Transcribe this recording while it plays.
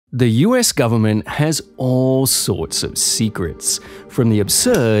The US government has all sorts of secrets, from the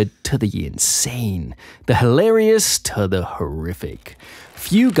absurd to the insane, the hilarious to the horrific.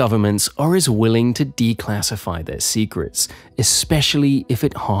 Few governments are as willing to declassify their secrets, especially if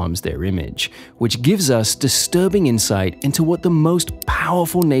it harms their image, which gives us disturbing insight into what the most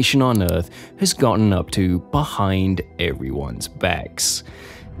powerful nation on earth has gotten up to behind everyone's backs.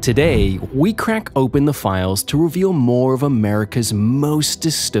 Today, we crack open the files to reveal more of America's most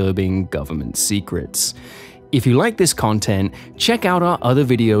disturbing government secrets. If you like this content, check out our other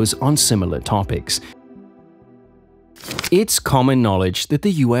videos on similar topics. It's common knowledge that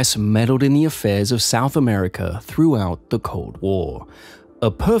the US meddled in the affairs of South America throughout the Cold War. A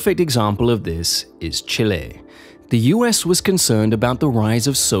perfect example of this is Chile. The US was concerned about the rise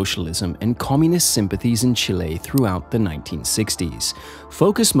of socialism and communist sympathies in Chile throughout the 1960s,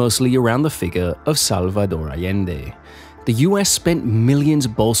 focused mostly around the figure of Salvador Allende. The US spent millions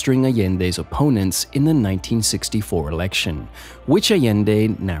bolstering Allende's opponents in the 1964 election, which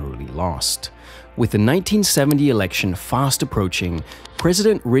Allende narrowly lost. With the 1970 election fast approaching,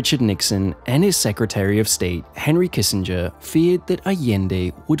 President Richard Nixon and his Secretary of State, Henry Kissinger, feared that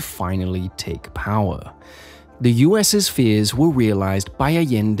Allende would finally take power. The US's fears were realized by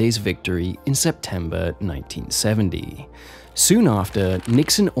Allende's victory in September 1970. Soon after,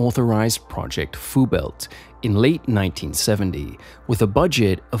 Nixon authorized Project Fubelt in late 1970 with a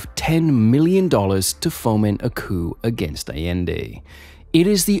budget of $10 million to foment a coup against Allende. It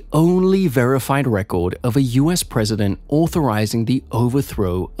is the only verified record of a US president authorizing the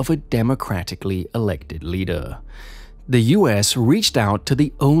overthrow of a democratically elected leader. The US reached out to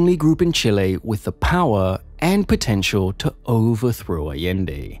the only group in Chile with the power and potential to overthrow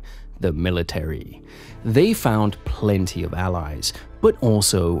Allende, the military. They found plenty of allies, but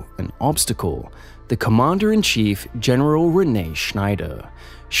also an obstacle: the Commander-in-Chief, General Rene Schneider.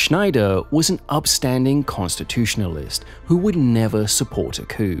 Schneider was an upstanding constitutionalist who would never support a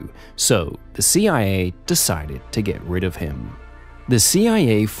coup, so the CIA decided to get rid of him. The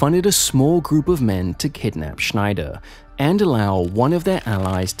CIA funded a small group of men to kidnap Schneider and allow one of their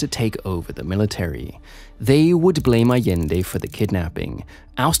allies to take over the military. They would blame Allende for the kidnapping,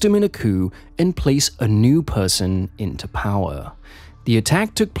 oust him in a coup, and place a new person into power. The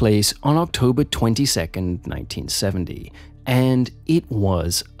attack took place on October 22, 1970, and it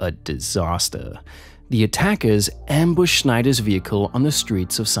was a disaster. The attackers ambushed Schneider's vehicle on the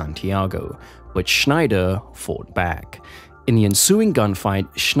streets of Santiago, but Schneider fought back. In the ensuing gunfight,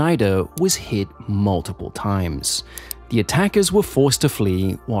 Schneider was hit multiple times. The attackers were forced to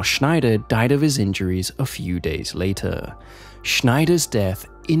flee, while Schneider died of his injuries a few days later. Schneider's death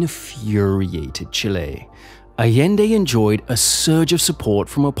infuriated Chile. Allende enjoyed a surge of support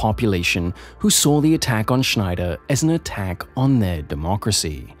from a population who saw the attack on Schneider as an attack on their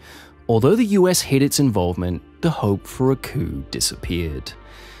democracy. Although the US hid its involvement, the hope for a coup disappeared.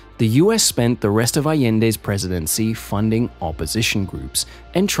 The US spent the rest of Allende's presidency funding opposition groups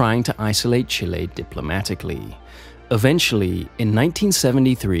and trying to isolate Chile diplomatically. Eventually, in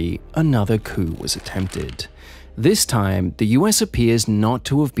 1973, another coup was attempted. This time, the US appears not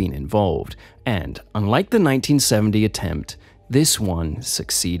to have been involved, and unlike the 1970 attempt, this one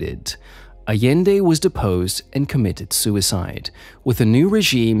succeeded. Allende was deposed and committed suicide, with a new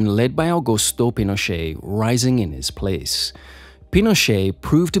regime led by Augusto Pinochet rising in his place. Pinochet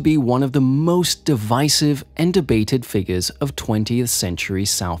proved to be one of the most divisive and debated figures of 20th century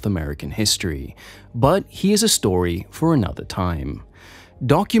South American history, but he is a story for another time.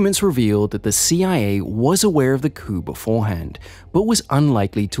 Documents reveal that the CIA was aware of the coup beforehand, but was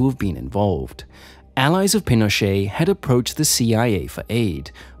unlikely to have been involved. Allies of Pinochet had approached the CIA for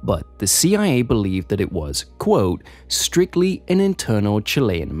aid, but the CIA believed that it was, quote, strictly an internal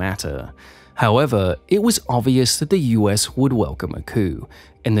Chilean matter. However, it was obvious that the US would welcome a coup,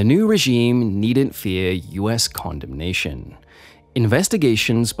 and the new regime needn't fear US condemnation.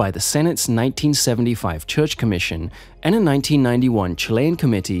 Investigations by the Senate's 1975 Church Commission and a 1991 Chilean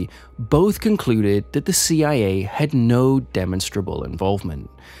committee both concluded that the CIA had no demonstrable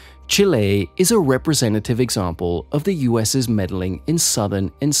involvement. Chile is a representative example of the US's meddling in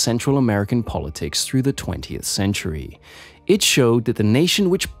Southern and Central American politics through the 20th century. It showed that the nation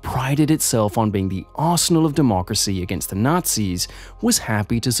which prided itself on being the arsenal of democracy against the Nazis was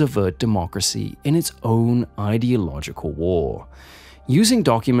happy to subvert democracy in its own ideological war. Using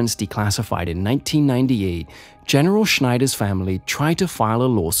documents declassified in 1998, General Schneider's family tried to file a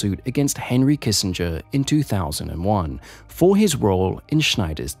lawsuit against Henry Kissinger in 2001 for his role in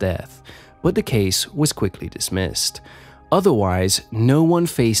Schneider's death, but the case was quickly dismissed. Otherwise, no one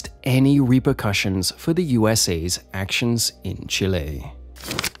faced any repercussions for the USA's actions in Chile.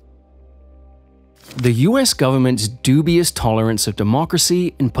 The US government's dubious tolerance of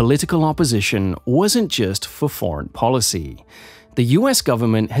democracy and political opposition wasn't just for foreign policy. The US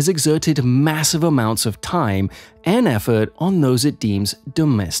government has exerted massive amounts of time and effort on those it deems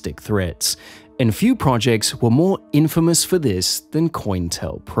domestic threats, and few projects were more infamous for this than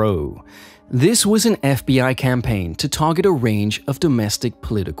COINTELPRO. This was an FBI campaign to target a range of domestic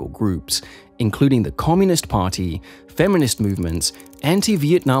political groups, including the Communist Party, feminist movements,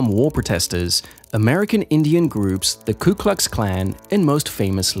 anti-Vietnam War protesters, American Indian groups, the Ku Klux Klan, and most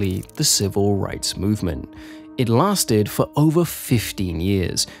famously, the Civil Rights Movement. It lasted for over 15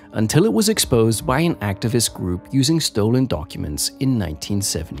 years, until it was exposed by an activist group using stolen documents in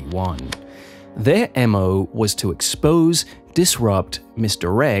 1971. Their MO was to expose, disrupt,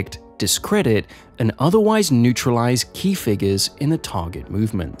 misdirect, discredit, and otherwise neutralize key figures in the target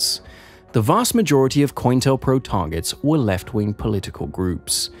movements. The vast majority of COINTELPRO targets were left-wing political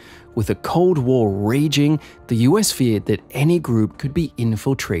groups. With the Cold War raging, the US feared that any group could be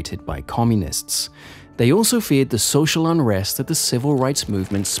infiltrated by communists. They also feared the social unrest that the civil rights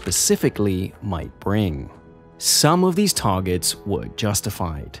movement specifically might bring. Some of these targets were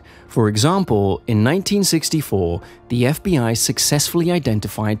justified. For example, in 1964, the FBI successfully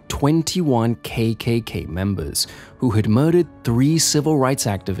identified 21 KKK members who had murdered 3 civil rights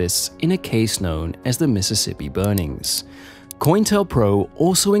activists in a case known as the Mississippi Burnings. COINTELPRO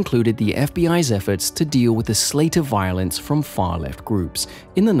also included the FBI's efforts to deal with the slate of violence from far-left groups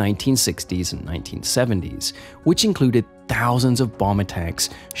in the 1960s and 1970s, which included thousands of bomb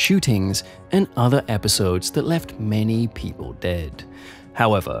attacks, shootings, and other episodes that left many people dead.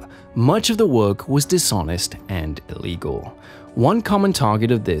 However, much of the work was dishonest and illegal. One common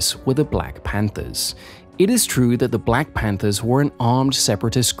target of this were the Black Panthers. It is true that the Black Panthers were an armed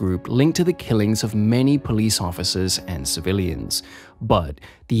separatist group linked to the killings of many police officers and civilians, but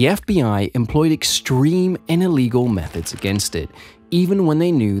the FBI employed extreme and illegal methods against it, even when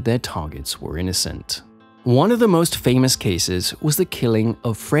they knew their targets were innocent. One of the most famous cases was the killing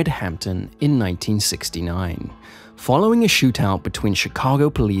of Fred Hampton in 1969. Following a shootout between Chicago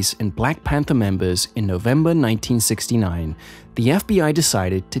police and Black Panther members in November 1969, the FBI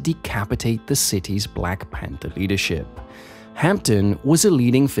decided to decapitate the city's Black Panther leadership. Hampton was a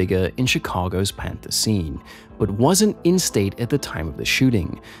leading figure in Chicago's Panther scene, but wasn't in state at the time of the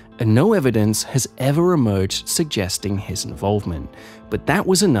shooting, and no evidence has ever emerged suggesting his involvement, but that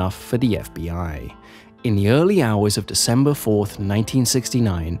was enough for the FBI. In the early hours of December 4,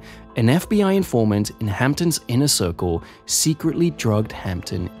 1969, an FBI informant in Hampton's inner circle secretly drugged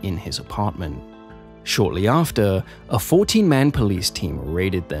Hampton in his apartment. Shortly after, a 14-man police team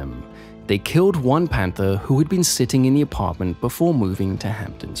raided them. They killed one Panther who had been sitting in the apartment before moving to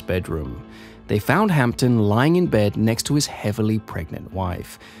Hampton's bedroom. They found Hampton lying in bed next to his heavily pregnant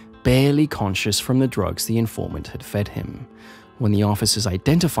wife, barely conscious from the drugs the informant had fed him. When the officers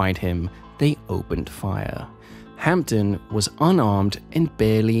identified him, they opened fire. Hampton was unarmed and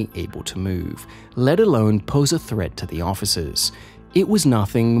barely able to move, let alone pose a threat to the officers. It was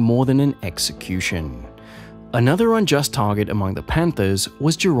nothing more than an execution. Another unjust target among the Panthers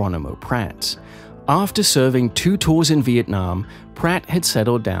was Geronimo Pratt. After serving 2 tours in Vietnam, Pratt had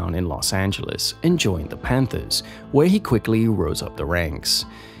settled down in Los Angeles and joined the Panthers, where he quickly rose up the ranks.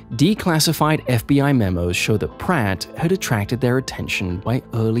 Declassified FBI memos show that Pratt had attracted their attention by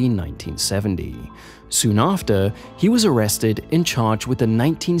early 1970. Soon after, he was arrested and charged with the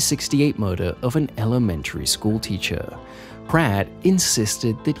 1968 murder of an elementary school teacher. Pratt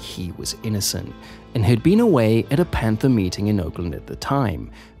insisted that he was innocent and had been away at a Panther meeting in Oakland at the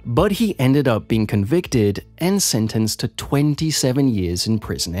time, but he ended up being convicted and sentenced to 27 years in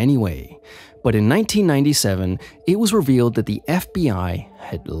prison anyway. But in 1997, it was revealed that the FBI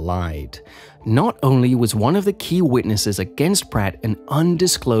had lied. Not only was one of the key witnesses against Pratt an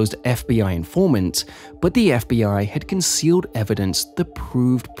undisclosed FBI informant, but the FBI had concealed evidence that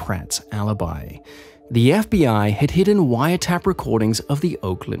proved Pratt's alibi. The FBI had hidden wiretap recordings of the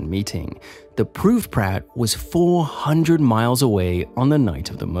Oakland meeting that proved Pratt was 400 miles away on the night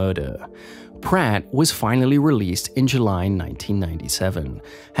of the murder. Pratt was finally released in July 1997,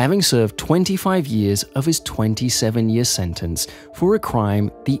 having served 25 years of his 27-year sentence for a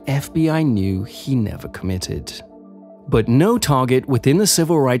crime the FBI knew he never committed. But no target within the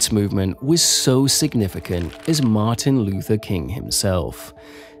civil rights movement was so significant as Martin Luther King himself.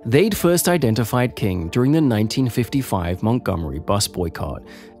 They'd first identified King during the 1955 Montgomery bus boycott,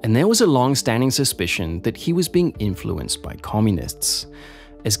 and there was a long-standing suspicion that he was being influenced by communists.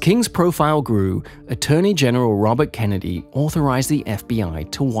 As King's profile grew, Attorney General Robert Kennedy authorized the FBI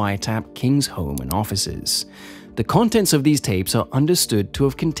to wiretap King's home and offices. The contents of these tapes are understood to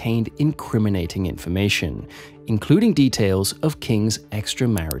have contained incriminating information, including details of King's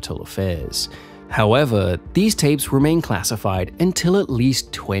extramarital affairs. However, these tapes remain classified until at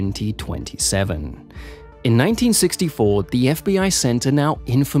least 2027. In 1964, the FBI sent a now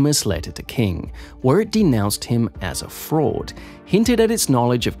infamous letter to King, where it denounced him as a fraud, hinted at its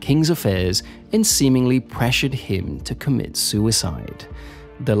knowledge of King's affairs, and seemingly pressured him to commit suicide.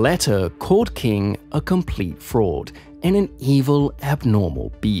 The letter called King a complete fraud and an evil,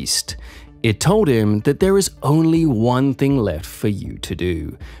 abnormal beast. It told him that there is only one thing left for you to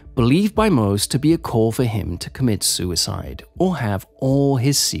do, believed by most to be a call for him to commit suicide or have all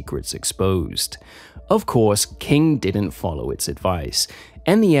his secrets exposed. Of course, King didn't follow its advice,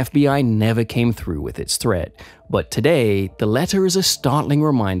 and the FBI never came through with its threat. But today, the letter is a startling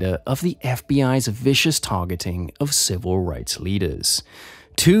reminder of the FBI's vicious targeting of civil rights leaders.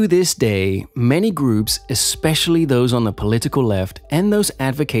 To this day, many groups, especially those on the political left and those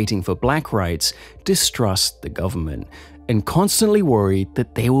advocating for black rights, distrust the government and constantly worry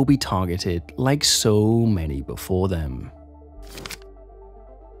that they will be targeted like so many before them.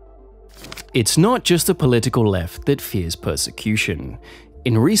 It's not just the political left that fears persecution.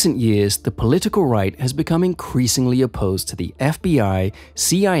 In recent years, the political right has become increasingly opposed to the FBI,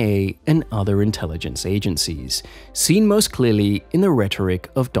 CIA, and other intelligence agencies, seen most clearly in the rhetoric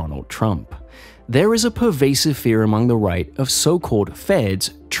of Donald Trump. There is a pervasive fear among the right of so-called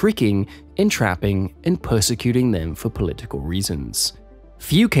feds tricking, entrapping, and persecuting them for political reasons.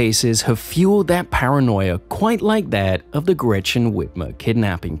 Few cases have fueled that paranoia quite like that of the Gretchen Whitmer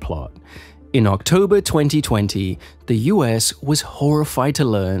kidnapping plot. In October 2020, the US was horrified to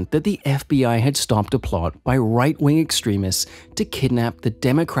learn that the FBI had stopped a plot by right-wing extremists to kidnap the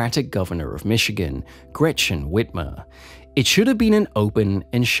Democratic governor of Michigan, Gretchen Whitmer. It should have been an open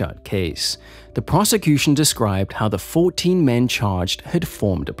and shut case. The prosecution described how the 14 men charged had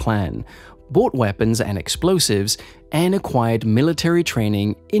formed a plan, bought weapons and explosives, and acquired military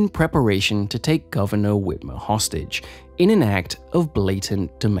training in preparation to take Governor Whitmer hostage, in an act of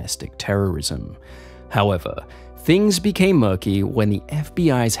blatant domestic terrorism. However, things became murky when the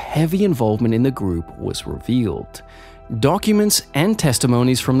FBI's heavy involvement in the group was revealed. Documents and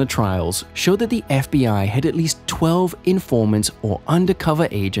testimonies from the trials show that the FBI had at least 12 informants or undercover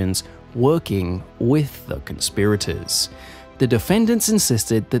agents working with the conspirators. The defendants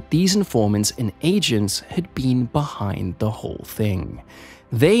insisted that these informants and agents had been behind the whole thing.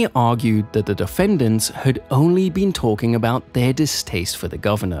 They argued that the defendants had only been talking about their distaste for the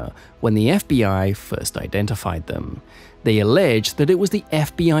governor when the FBI first identified them. They alleged that it was the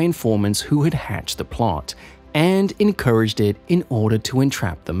FBI informants who had hatched the plot and encouraged it in order to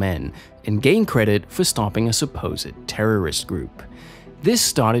entrap the men and gain credit for stopping a supposed terrorist group. This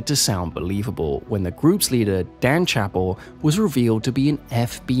started to sound believable when the group's leader, Dan Chappell, was revealed to be an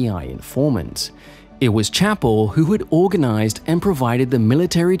FBI informant. It was Chappell who had organized and provided the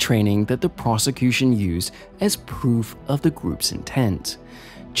military training that the prosecution used as proof of the group's intent.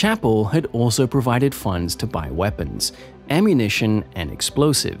 Chappell had also provided funds to buy weapons, ammunition, and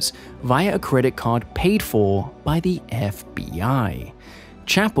explosives via a credit card paid for by the FBI.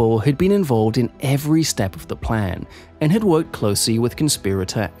 Chappell had been involved in every step of the plan and had worked closely with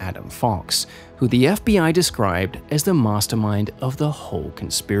conspirator Adam Fox, who the FBI described as the mastermind of the whole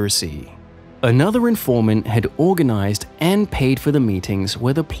conspiracy. Another informant had organized and paid for the meetings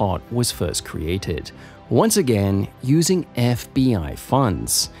where the plot was first created, once again using FBI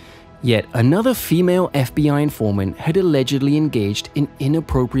funds. Yet another female FBI informant had allegedly engaged in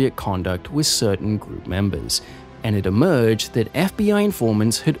inappropriate conduct with certain group members, and it emerged that FBI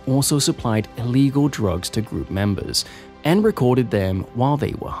informants had also supplied illegal drugs to group members and recorded them while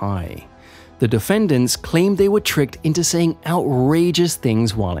they were high. The defendants claimed they were tricked into saying outrageous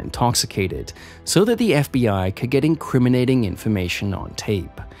things while intoxicated, so that the FBI could get incriminating information on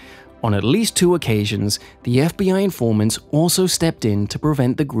tape. On at least 2 occasions, the FBI informants also stepped in to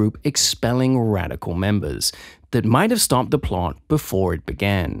prevent the group expelling radical members that might have stopped the plot before it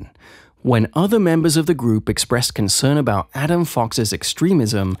began. When other members of the group expressed concern about Adam Fox's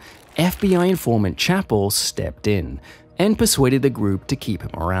extremism, FBI informant Chappell stepped in and persuaded the group to keep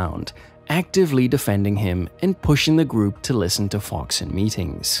him around, actively defending him and pushing the group to listen to Fox in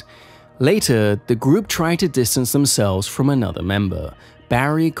meetings. Later, the group tried to distance themselves from another member,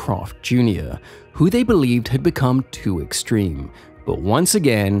 Barry Croft Jr., who they believed had become too extreme, but once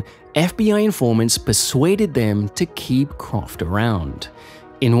again, FBI informants persuaded them to keep Croft around.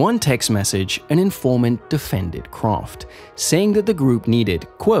 In one text message, an informant defended Croft, saying that the group needed,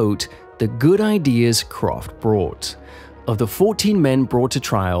 quote, the good ideas Croft brought. Of the 14 men brought to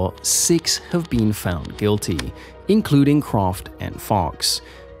trial, 6 have been found guilty, including Croft and Fox,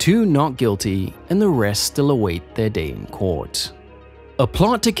 2 not guilty, and the rest still await their day in court. A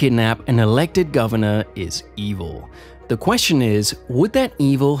plot to kidnap an elected governor is evil. The question is, would that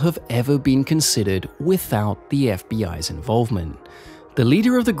evil have ever been considered without the FBI's involvement? The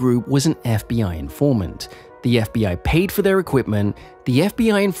leader of the group was an FBI informant. The FBI paid for their equipment, the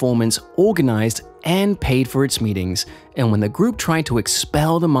FBI informants organized and paid for its meetings, and when the group tried to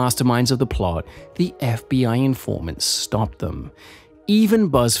expel the masterminds of the plot, the FBI informants stopped them. Even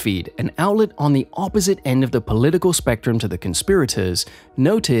BuzzFeed, an outlet on the opposite end of the political spectrum to the conspirators,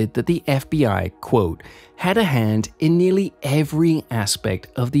 noted that the FBI, quote, had a hand in nearly every aspect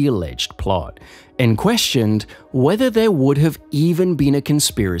of the alleged plot, and questioned whether there would have even been a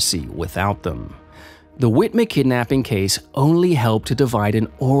conspiracy without them. The Whitmer kidnapping case only helped to divide an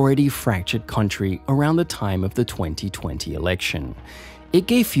already fractured country around the time of the 2020 election. It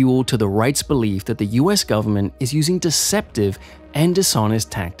gave fuel to the right's belief that the US government is using deceptive and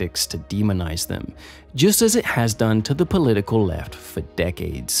dishonest tactics to demonize them, just as it has done to the political left for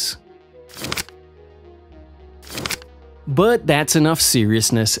decades. But that's enough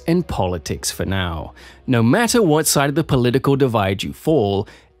seriousness and politics for now. No matter what side of the political divide you fall,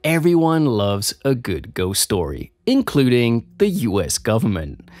 everyone loves a good ghost story, including the US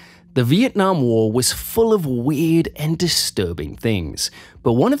government. The Vietnam War was full of weird and disturbing things,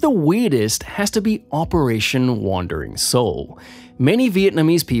 but one of the weirdest has to be Operation Wandering Soul. Many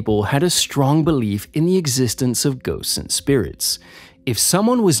Vietnamese people had a strong belief in the existence of ghosts and spirits. If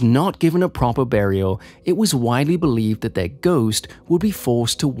someone was not given a proper burial, it was widely believed that their ghost would be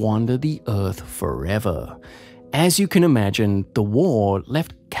forced to wander the earth forever. As you can imagine, the war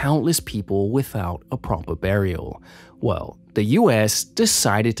left countless people without a proper burial. Well, the US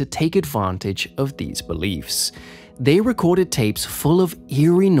decided to take advantage of these beliefs. They recorded tapes full of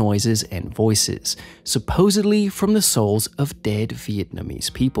eerie noises and voices, supposedly from the souls of dead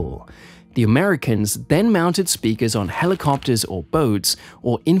Vietnamese people. The Americans then mounted speakers on helicopters or boats,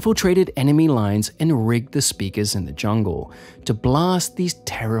 or infiltrated enemy lines and rigged the speakers in the jungle to blast these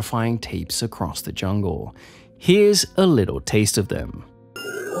terrifying tapes across the jungle. Here's a little taste of them.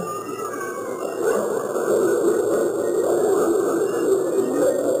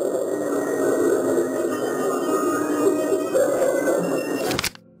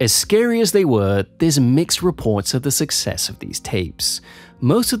 As scary as they were, there's mixed reports of the success of these tapes.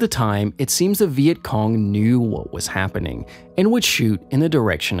 Most of the time, it seems the Viet Cong knew what was happening and would shoot in the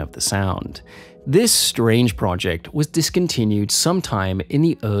direction of the sound. This strange project was discontinued sometime in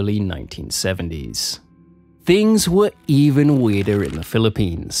the early 1970s. Things were even weirder in the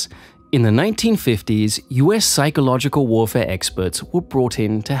Philippines. In the 1950s, US psychological warfare experts were brought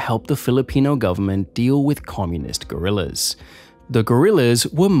in to help the Filipino government deal with communist guerrillas. The guerrillas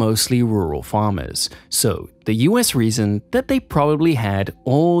were mostly rural farmers, so the US reasoned that they probably had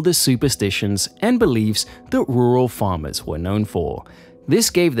all the superstitions and beliefs that rural farmers were known for. This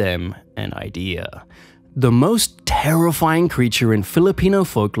gave them an idea. The most terrifying creature in Filipino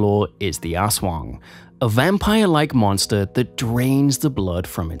folklore is the aswang, a vampire-like monster that drains the blood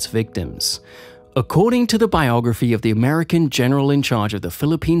from its victims. According to the biography of the American general in charge of the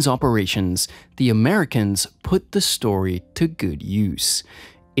Philippines operations, the Americans put the story to good use.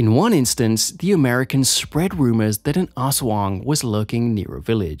 In one instance, the Americans spread rumors that an aswang was lurking near a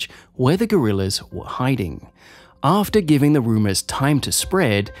village where the guerrillas were hiding. After giving the rumors time to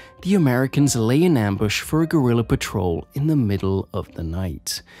spread, the Americans lay in ambush for a guerrilla patrol in the middle of the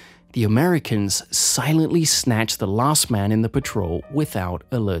night. The Americans silently snatched the last man in the patrol without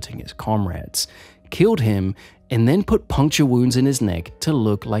alerting his comrades, killed him, and then put puncture wounds in his neck to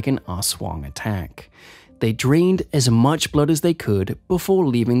look like an aswang attack. They drained as much blood as they could before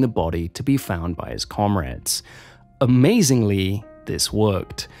leaving the body to be found by his comrades. Amazingly, this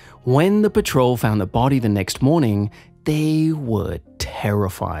worked. When the patrol found the body the next morning, they were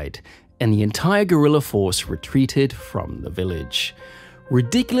terrified, and the entire guerrilla force retreated from the village.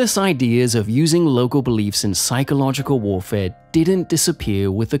 Ridiculous ideas of using local beliefs in psychological warfare didn't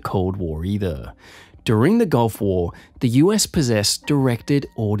disappear with the Cold War either. During the Gulf War, the US possessed directed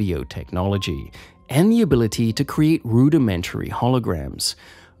audio technology and the ability to create rudimentary holograms.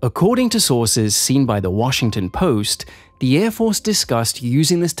 According to sources seen by the Washington Post, the Air Force discussed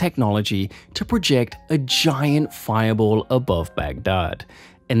using this technology to project a giant fireball above Baghdad,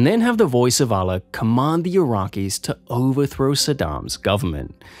 and then have the voice of Allah command the Iraqis to overthrow Saddam's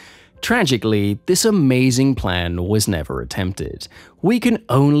government. Tragically, this amazing plan was never attempted. We can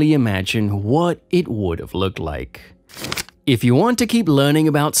only imagine what it would have looked like. If you want to keep learning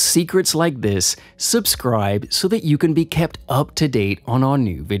about secrets like this, subscribe so that you can be kept up to date on our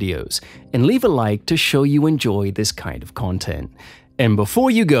new videos, and leave a like to show you enjoy this kind of content. And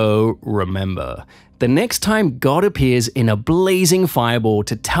before you go, remember, the next time God appears in a blazing fireball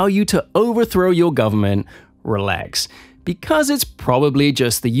to tell you to overthrow your government, relax, because it's probably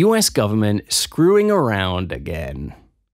just the US government screwing around again.